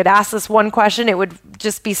if you could ask this one question, it would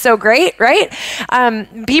just be so great, right?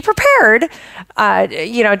 Be prepared.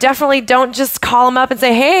 Definitely don't just call them up and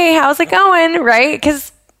say, "Hey, how's it going?" Right?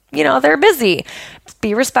 Because they're busy.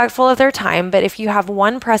 Be respectful of their time, but if you have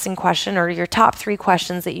one pressing question or your top 3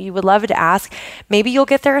 questions that you would love to ask, maybe you'll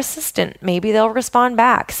get their assistant. Maybe they'll respond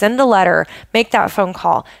back. Send a letter, make that phone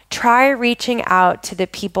call. Try reaching out to the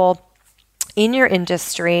people in your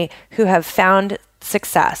industry who have found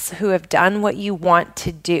success, who have done what you want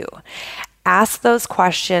to do. Ask those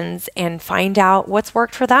questions and find out what's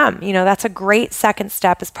worked for them. That's a great second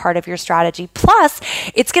step as part of your strategy. Plus,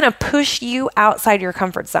 it's going to push you outside your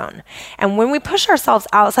comfort zone. And when we push ourselves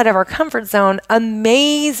outside of our comfort zone,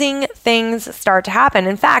 amazing things start to happen.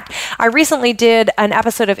 In fact, I recently did an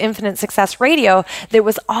episode of Infinite Success Radio that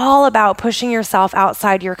was all about pushing yourself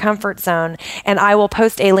outside your comfort zone. And I will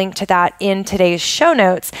post a link to that in today's show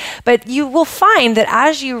notes. But you will find that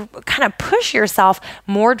as you kind of push yourself,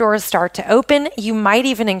 more doors start to open. You might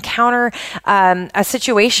even encounter a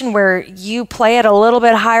situation where you play at a little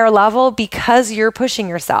bit higher level because you're pushing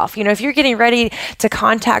yourself. If you're getting ready to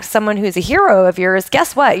contact someone who's a hero of yours,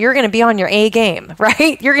 guess what? You're going to be on your A game,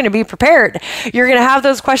 right? You're going to be prepared. You're going to have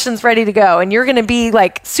those questions ready to go, and you're going to be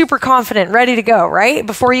like super confident, ready to go, right?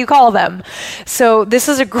 Before you call them. So this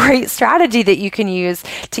is a great strategy that you can use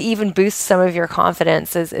to even boost some of your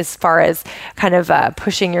confidence as far as kind of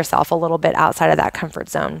pushing yourself a little bit outside of that comfort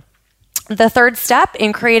zone. The third step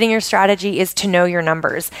in creating your strategy is to know your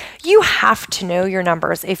numbers. You have to know your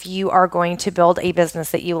numbers if you are going to build a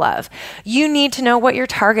business that you love. You need to know what your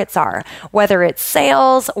targets are, whether it's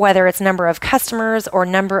sales, whether it's number of customers or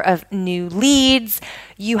number of new leads.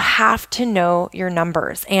 You have to know your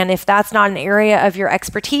numbers. And if that's not an area of your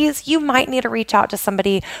expertise, you might need to reach out to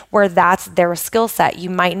somebody where that's their skill set.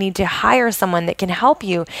 You might need to hire someone that can help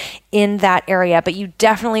you in that area, but you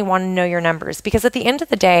definitely want to know your numbers, because at the end of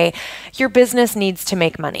the day, your business needs to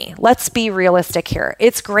make money. Let's be realistic here.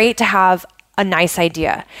 It's great to have a nice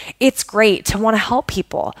idea. It's great to want to help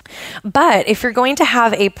people. But if you're going to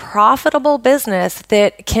have a profitable business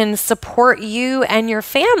that can support you and your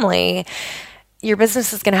family, your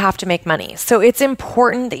business is going to have to make money. So it's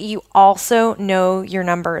important that you also know your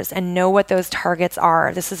numbers and know what those targets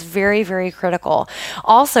are. This is very, very critical.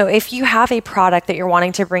 Also, if you have a product that you're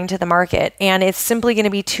wanting to bring to the market and it's simply going to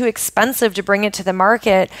be too expensive to bring it to the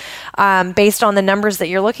market based on the numbers that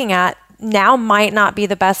you're looking at, now might not be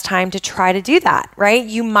the best time to try to do that, right?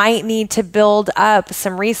 You might need to build up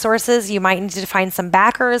some resources. You might need to find some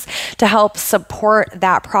backers to help support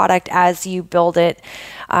that product as you build it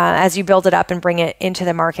up and bring it into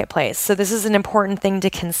the marketplace. So this is an important thing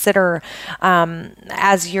to consider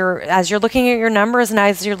as you're looking at your numbers and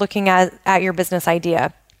as you're looking at your business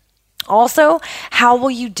idea. Also, how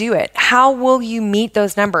will you do it? How will you meet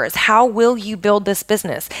those numbers? How will you build this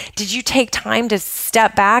business? Did you take time to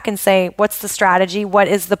step back and say, what's the strategy? What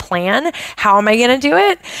is the plan? How am I going to do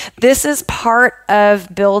it? This is part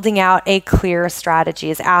of building out a clear strategy,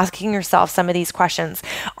 is asking yourself some of these questions.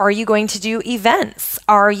 Are you going to do events?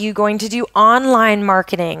 Are you going to do online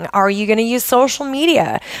marketing? Are you going to use social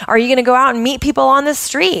media? Are you going to go out and meet people on the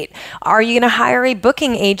street? Are you going to hire a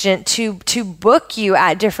booking agent to book you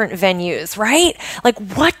at different venues, right? Like,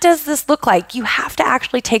 what does this look like? You have to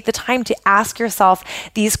actually take the time to ask yourself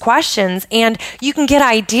these questions, and you can get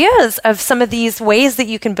ideas of some of these ways that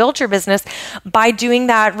you can build your business by doing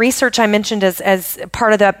that research I mentioned as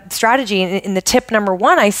part of the strategy. In the tip number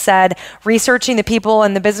 1, I said, researching the people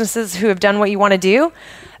and the businesses who have done what you want to do.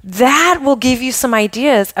 That will give you some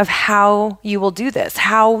ideas of how you will do this,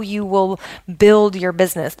 how you will build your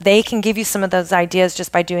business. They can give you some of those ideas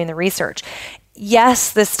just by doing the research.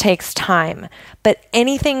 Yes, this takes time, but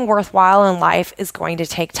anything worthwhile in life is going to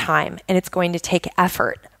take time, and it's going to take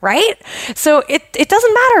effort, right? So it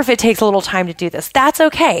doesn't matter if it takes a little time to do this. That's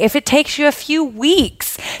okay. If it takes you a few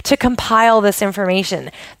weeks to compile this information,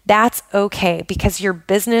 that's okay, because your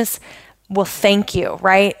business will thank you,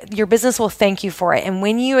 right? Your business will thank you for it. And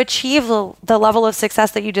when you achieve the level of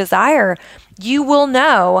success that you desire, you will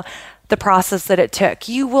know the process that it took.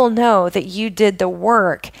 You will know that you did the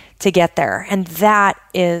work to get there. And that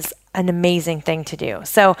is an amazing thing to do.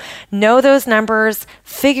 So know those numbers,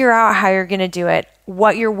 figure out how you're going to do it,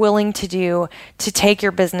 what you're willing to do to take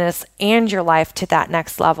your business and your life to that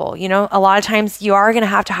next level. You know, a lot of times you are going to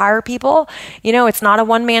have to hire people. You know, it's not a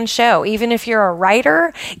one-man show. Even if you're a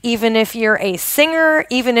writer, even if you're a singer,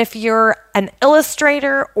 even if you're an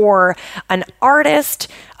illustrator or an artist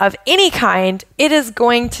of any kind, it is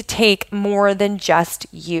going to take more than just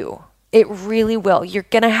you. It really will. You're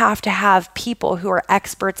going to have people who are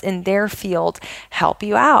experts in their field help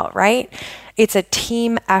you out, right? It's a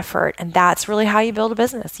team effort, and that's really how you build a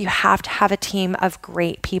business. You have to have a team of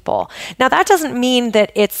great people. Now, that doesn't mean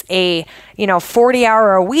that it's a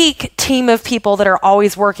 40-hour-a-week team of people that are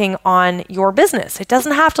always working on your business. It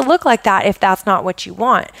doesn't have to look like that if that's not what you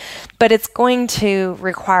want. But it's going to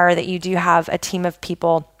require that you do have a team of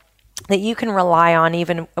people that you can rely on,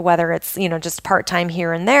 even whether it's, just part-time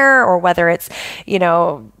here and there, or whether it's,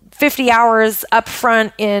 50 hours up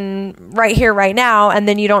front in right here, right now, and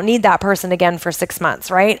then you don't need that person again for 6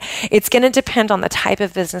 months, right? It's going to depend on the type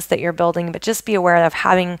of business that you're building, but just be aware of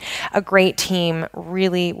having a great team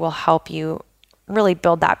really will help you really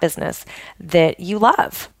build that business that you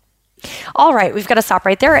love. All right, we've got to stop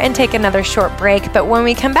right there and take another short break. But when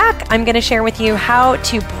we come back, I'm going to share with you how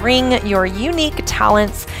to bring your unique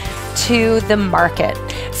talents to the market.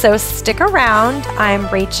 So stick around. I'm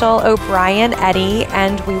Rachel O'Brien Eddy,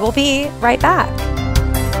 and we will be right back.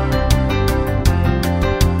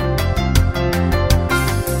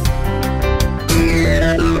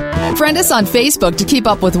 Friend us on Facebook to keep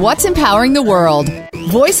up with what's empowering the world.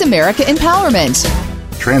 Voice America Empowerment.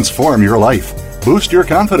 Transform your life, boost your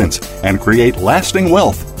confidence, and create lasting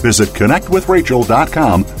wealth. Visit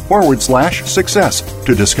connectwithrachel.com/success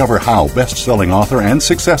to discover how best-selling author and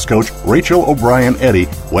success coach Rachel O'Brien Eddy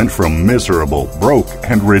went from miserable, broke,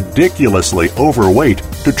 and ridiculously overweight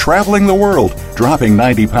to traveling the world, dropping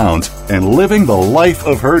 90 pounds, and living the life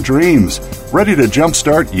of her dreams. Ready to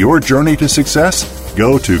jumpstart your journey to success?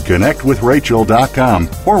 Go to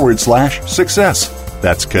connectwithrachel.com/success.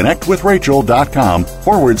 That's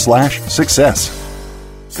connectwithrachel.com/success.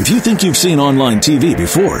 If you think you've seen online TV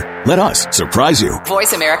before, let us surprise you.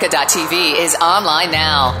 VoiceAmerica.tv is online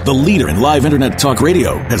now. The leader in live internet talk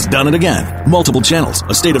radio has done it again. Multiple channels,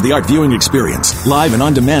 a state-of-the-art viewing experience, live and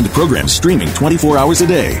on-demand programs streaming 24 hours a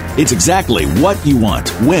day. It's exactly what you want,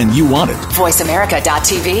 when you want it.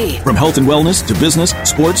 VoiceAmerica.tv. From health and wellness to business,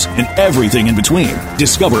 sports, and everything in between.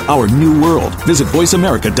 Discover our new world. Visit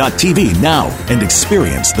VoiceAmerica.tv now and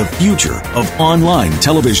experience the future of online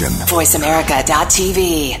television.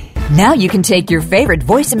 VoiceAmerica.tv. Now you can take your favorite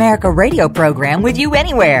Voice America radio program with you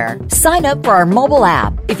anywhere. Sign up for our mobile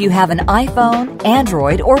app if you have an iPhone,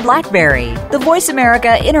 Android, or BlackBerry. The Voice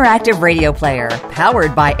America Interactive Radio Player,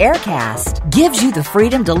 powered by Aircast, gives you the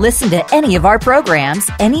freedom to listen to any of our programs,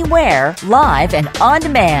 anywhere, live and on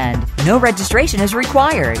demand. No registration is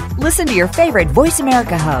required. Listen to your favorite Voice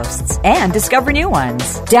America hosts and discover new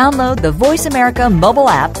ones. Download the Voice America mobile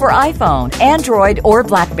app for iPhone, Android, or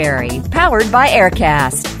BlackBerry, powered by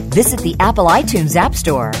Aircast. Visit the Apple iTunes App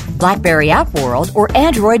Store, BlackBerry App World, or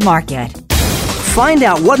Android Market. Find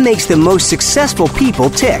out what makes the most successful people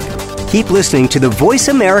tick. Keep listening to the Voice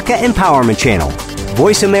America Empowerment Channel.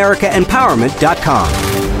 VoiceAmericaEmpowerment.com.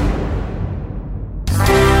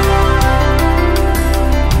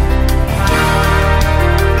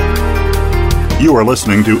 You are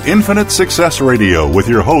listening to Infinite Success Radio with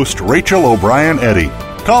your host, Rachel O'Brien Eddy.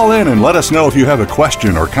 Call in and let us know if you have a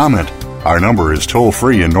question or comment. Our number is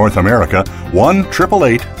toll-free in North America,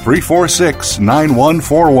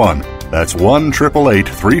 1-888-346-9141. That's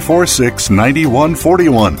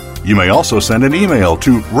 1-888-346-9141. You may also send an email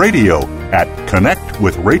to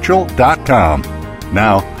radio@connectwithrachel.com.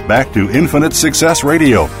 Now, back to Infinite Success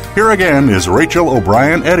Radio. Here again is Rachel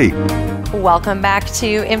O'Brien Eddy. Welcome back to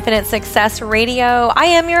Infinite Success Radio. I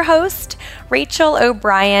am your host, Rachel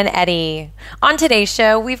O'Brien Eddy. On today's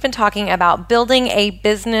show, we've been talking about building a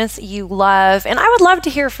business you love, and I would love to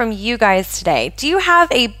hear from you guys today. Do you have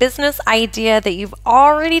a business idea that you've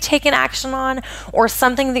already taken action on or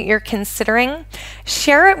something that you're considering?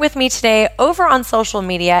 Share it with me today over on social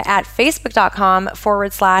media at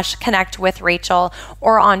facebook.com/connectwithrachel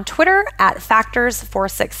or on Twitter at Factors for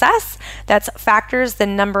Success. That's Factors, the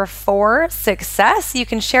number 4, Success. You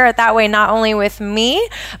can share it that way not only with me,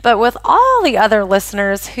 but with all the other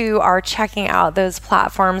listeners who are checking out those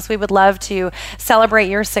platforms. We would love to celebrate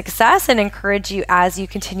your success and encourage you as you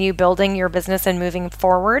continue building your business and moving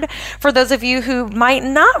forward. For those of you who might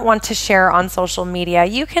not want to share on social media,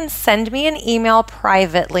 you can send me an email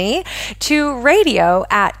privately to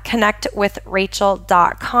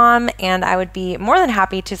radio@connectwithrachel.com, and I would be more than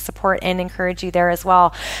happy to support and encourage you there as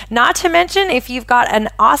well. Not to mention, if you've got an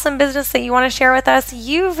awesome business that you want to share with us,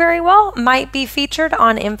 you very well might be featured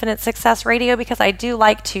on Infinite Success Radio, because I do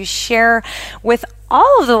like to share with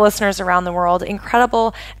all of the listeners around the world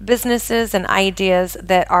incredible businesses and ideas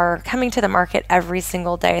that are coming to the market every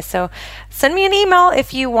single day. So send me an email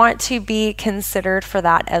if you want to be considered for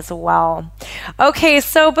that as well. Okay,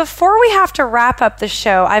 so before we have to wrap up the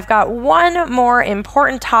show, I've got one more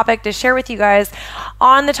important topic to share with you guys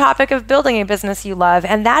on the topic of building a business you love,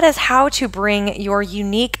 and that is how to bring your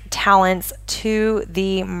unique talents to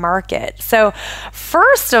the market. So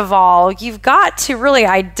first of all, you've got to really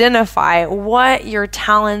identify what your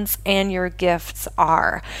talents and your gifts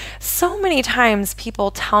are. So many times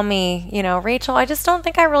people tell me, Rachel, I just don't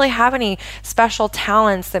think I really have any special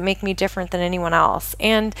talents that make me different than anyone else.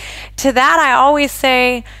 And to that, I always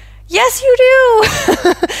say, yes, you do.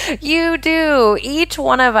 You do. Each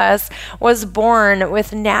one of us was born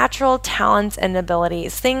with natural talents and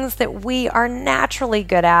abilities, things that we are naturally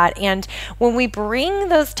good at. And when we bring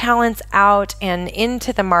those talents out and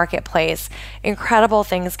into the marketplace, incredible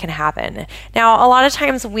things can happen. Now, a lot of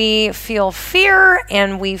times we feel fear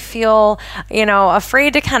and we feel,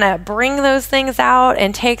 afraid to kind of bring those things out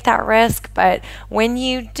and take that risk. But when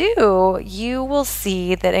you do, you will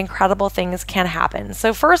see that incredible things can happen.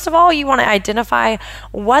 So first of all, you want to identify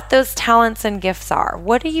what those talents and gifts are.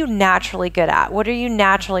 What are you naturally good at? What are you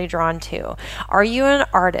naturally drawn to? Are you an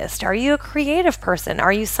artist? Are you a creative person?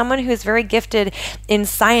 Are you someone who's very gifted in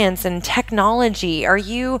science and technology? Are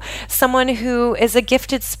you someone who is a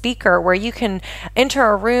gifted speaker where you can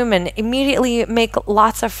enter a room and immediately make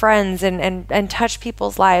lots of friends and touch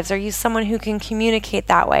people's lives? Are you someone who can communicate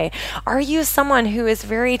that way? Are you someone who is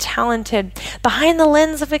very talented behind the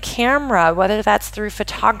lens of a camera, whether that's through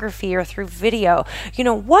photography or through video?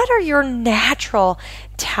 What are your natural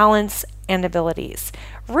talents and abilities?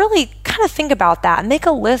 Really kind of think about that and make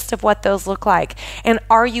a list of what those look like. And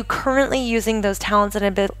are you currently using those talents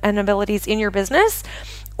and abilities in your business?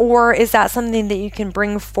 Or is that something that you can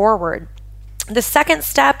bring forward? The second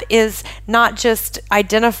step is not just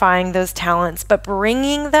identifying those talents, but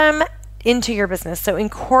bringing them into your business. So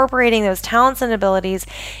incorporating those talents and abilities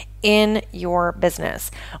in your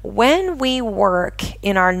business. When we work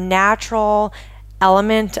in our natural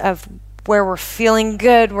element of where we're feeling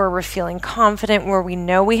good, where we're feeling confident, where we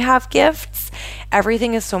know we have gifts,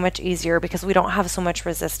 everything is so much easier because we don't have so much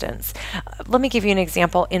resistance. Let me give you an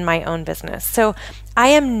example in my own business. So I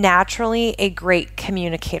am naturally a great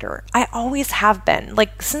communicator. I always have been.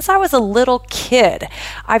 Since I was a little kid,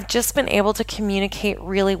 I've just been able to communicate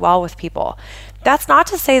really well with people. That's not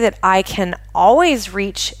to say that I can always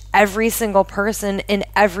reach every single person in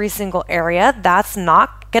every single area. That's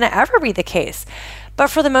not going to ever be the case. But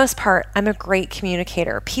for the most part, I'm a great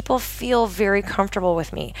communicator. People feel very comfortable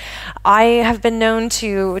with me. I have been known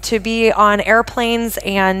to be on airplanes,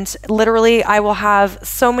 and literally I will have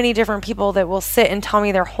so many different people that will sit and tell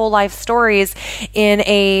me their whole life stories in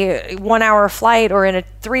a 1-hour flight or in a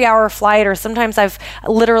 3-hour flight, or sometimes I've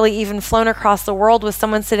literally even flown across the world with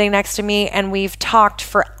someone sitting next to me and we've talked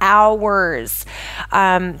for hours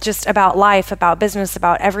just about life, about business,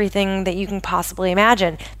 about everything that you can possibly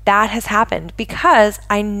imagine. That has happened because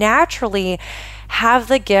I naturally have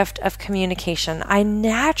the gift of communication. I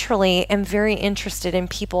naturally am very interested in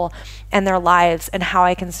people and their lives and how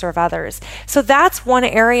I can serve others. So that's one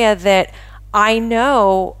area that I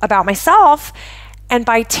know about myself. And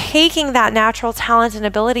by taking that natural talent and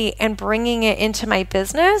ability and bringing it into my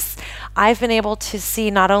business, I've been able to see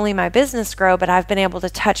not only my business grow, but I've been able to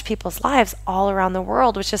touch people's lives all around the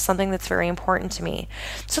world, which is something that's very important to me.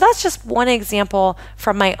 So that's just one example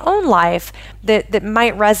from my own life that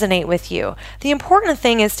might resonate with you. The important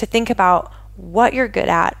thing is to think about what you're good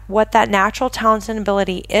at, what that natural talent and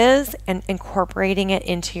ability is, and incorporating it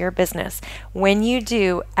into your business. When you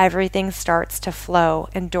do, everything starts to flow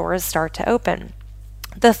and doors start to open.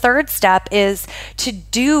 The third step is to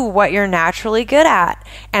do what you're naturally good at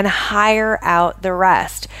and hire out the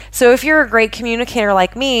rest. So if you're a great communicator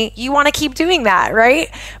like me, you want to keep doing that,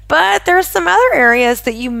 right? But there's some other areas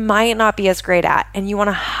that you might not be as great at, and you want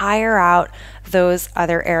to hire out those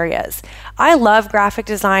other areas. I love graphic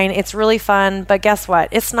design. It's really fun, but guess what?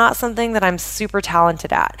 It's not something that I'm super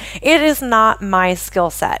talented at. It is not my skill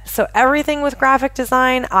set. So everything with graphic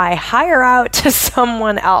design, I hire out to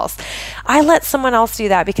someone else. I let someone else do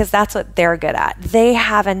that because that's what they're good at. They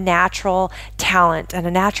have a natural talent and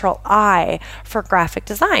a natural eye for graphic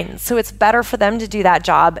design. So it's better for them to do that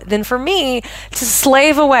job than for me to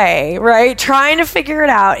slave away, right? Trying to figure it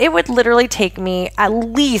out. It would literally take me at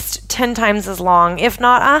least 10 times as long, if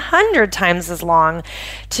not 100 times as long,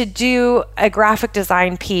 to do a graphic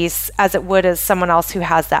design piece as it would as someone else who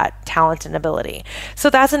has that talent and ability. So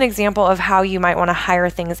that's an example of how you might want to hire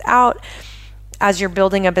things out as you're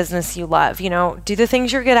building a business you love. Do the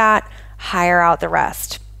things you're good at, hire out the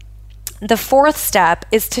rest. The fourth step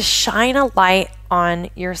is to shine a light on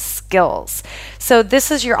your skills. So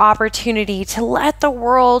this is your opportunity to let the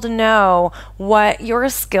world know what your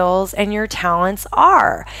skills and your talents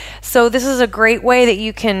are. So this is a great way that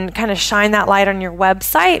you can kind of shine that light on your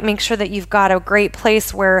website. Make sure that you've got a great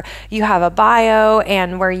place where you have a bio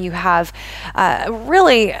and where you have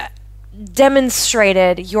really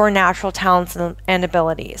demonstrated your natural talents and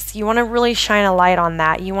abilities. You want to really shine a light on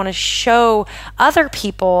that. You want to show other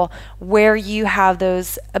people where you have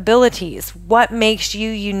those abilities, what makes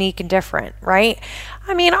you unique and different, right?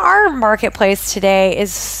 I mean, our marketplace today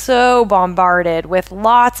is so bombarded with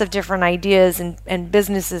lots of different ideas and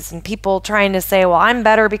businesses and people trying to say, well, I'm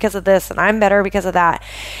better because of this and I'm better because of that.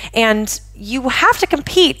 And you have to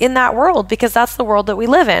compete in that world because that's the world that we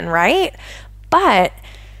live in, right? But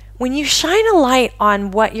when you shine a light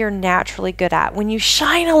on what you're naturally good at, when you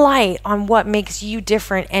shine a light on what makes you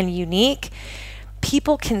different and unique,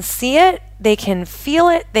 people can see it, they can feel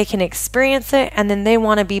it, they can experience it, and then they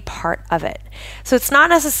want to be part of it. So it's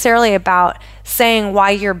not necessarily about saying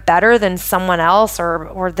why you're better than someone else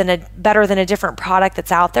or better than a different product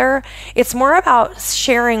that's out there. It's more about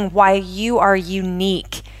sharing why you are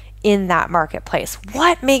unique in that marketplace.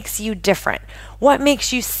 What makes you different? What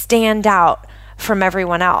makes you stand out from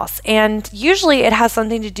everyone else? And usually it has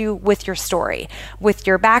something to do with your story, with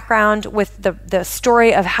your background, with the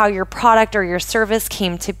story of how your product or your service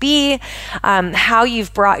came to be, how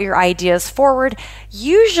you've brought your ideas forward.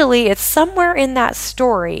 Usually it's somewhere in that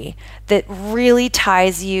story that really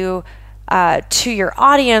ties you to your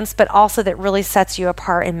audience, but also that really sets you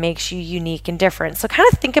apart and makes you unique and different. So kind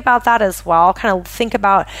of think about that as well. Kind of think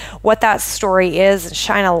about what that story is and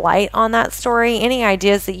shine a light on that story. Any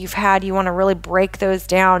ideas that you've had, you want to really break those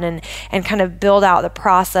down and kind of build out the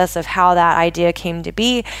process of how that idea came to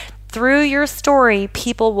be. Through your story,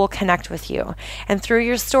 people will connect with you. And through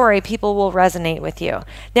your story, people will resonate with you.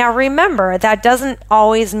 Now, remember, that doesn't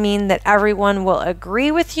always mean that everyone will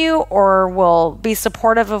agree with you or will be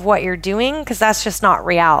supportive of what you're doing, because that's just not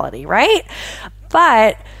reality, right?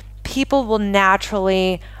 But people will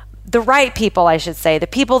naturally, the right people, I should say, the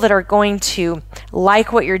people that are going to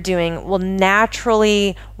like what you're doing will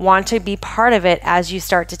naturally want to be part of it as you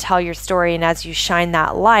start to tell your story and as you shine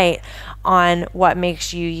that light on what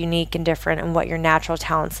makes you unique and different and what your natural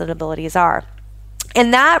talents and abilities are.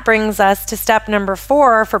 And that brings us to step number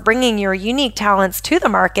 4 for bringing your unique talents to the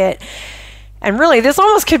market. And really, this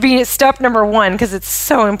almost could be step number 1 because it's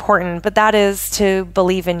so important, but that is to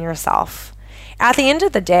believe in yourself. At the end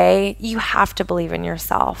of the day, you have to believe in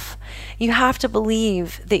yourself. You have to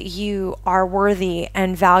believe that you are worthy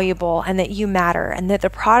and valuable and that you matter and that the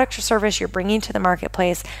product or service you're bringing to the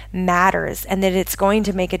marketplace matters and that it's going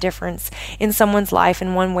to make a difference in someone's life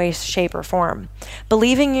in one way, shape, or form.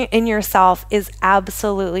 Believing in yourself is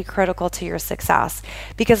absolutely critical to your success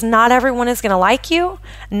because not everyone is going to like you.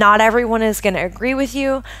 Not everyone is going to agree with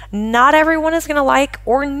you. Not everyone is going to like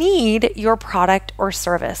or need your product or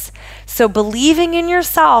service. So believing in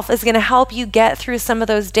yourself is going to help you get through some of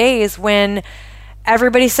those days when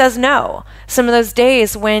everybody says no. Some of those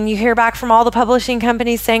days when you hear back from all the publishing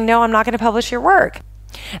companies saying, no, I'm not going to publish your work.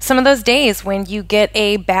 Some of those days when you get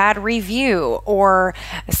a bad review or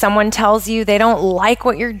someone tells you they don't like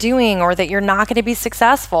what you're doing or that you're not going to be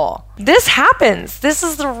successful. This happens. This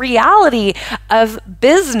is the reality of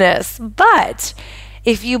business. But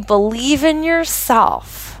if you believe in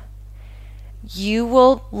yourself, you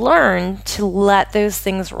will learn to let those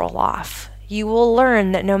things roll off. You will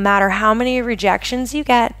learn that no matter how many rejections you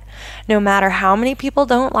get, no matter how many people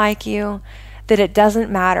don't like you, that it doesn't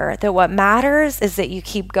matter, that what matters is that you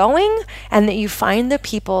keep going and that you find the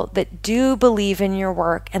people that do believe in your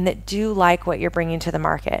work and that do like what you're bringing to the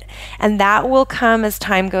market. And that will come as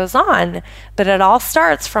time goes on, but it all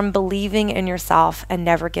starts from believing in yourself and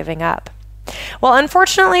never giving up. Well,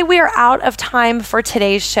 unfortunately, we are out of time for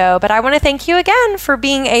today's show, but I want to thank you again for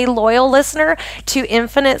being a loyal listener to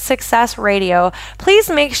Infinite Success Radio. Please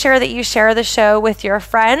make sure that you share the show with your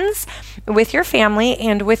friends, with your family,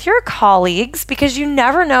 and with your colleagues, because you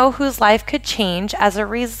never know whose life could change as a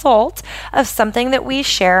result of something that we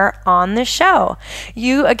share on the show.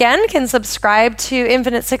 You, again, can subscribe to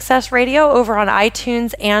Infinite Success Radio over on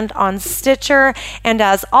iTunes and on Stitcher. And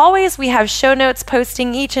as always, we have show notes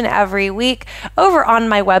posting each and every week over on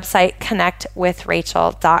my website,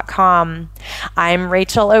 connectwithrachel.com. I'm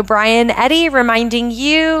Rachel O'Brien Eddy, reminding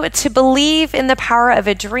you to believe in the power of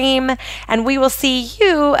a dream, and we will see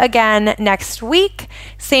you again next week,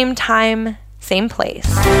 same time, same place.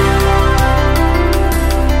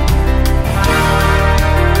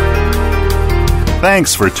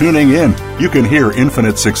 Thanks for tuning in. You can hear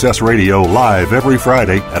Infinite Success Radio live every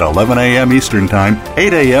Friday at 11 a.m. Eastern Time,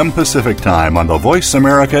 8 a.m. Pacific Time on the Voice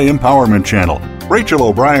America Empowerment Channel. Rachel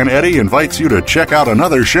O'Brien Eddy invites you to check out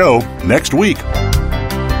another show next week.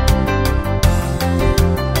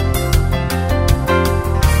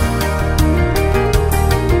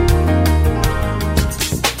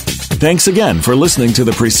 Thanks again for listening to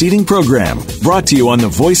the preceding program, brought to you on the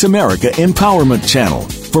Voice America Empowerment Channel.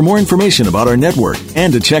 For more information about our network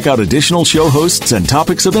and to check out additional show hosts and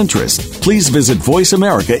topics of interest, please visit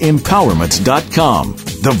voiceamericaempowerment.com.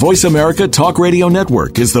 The Voice America Talk Radio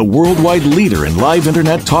Network is the worldwide leader in live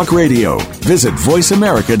Internet talk radio. Visit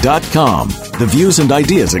voiceamerica.com. The views and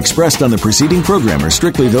ideas expressed on the preceding program are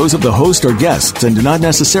strictly those of the host or guests and do not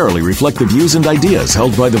necessarily reflect the views and ideas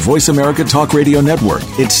held by the Voice America Talk Radio Network,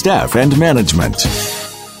 its staff, and management.